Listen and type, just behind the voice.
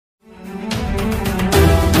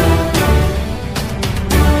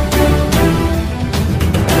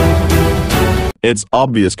It's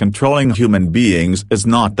obvious controlling human beings is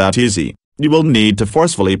not that easy. You will need to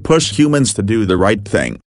forcefully push humans to do the right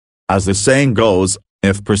thing. As the saying goes,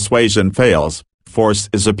 if persuasion fails, force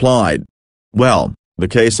is applied. Well, the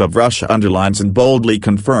case of Russia underlines and boldly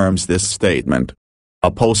confirms this statement. A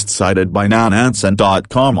post cited by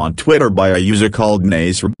nanansen.com on Twitter by a user called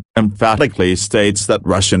Nazar emphatically states that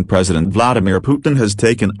Russian President Vladimir Putin has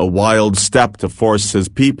taken a wild step to force his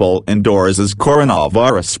people indoors as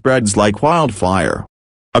coronavirus spreads like wildfire.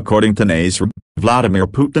 According to Nazar, Vladimir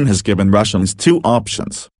Putin has given Russians two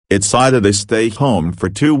options: it's either they stay home for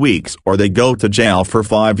 2 weeks or they go to jail for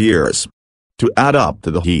 5 years. To add up to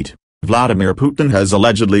the heat, Vladimir Putin has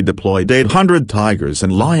allegedly deployed 800 tigers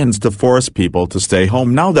and lions to force people to stay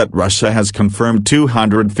home now that Russia has confirmed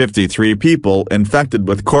 253 people infected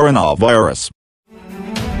with coronavirus.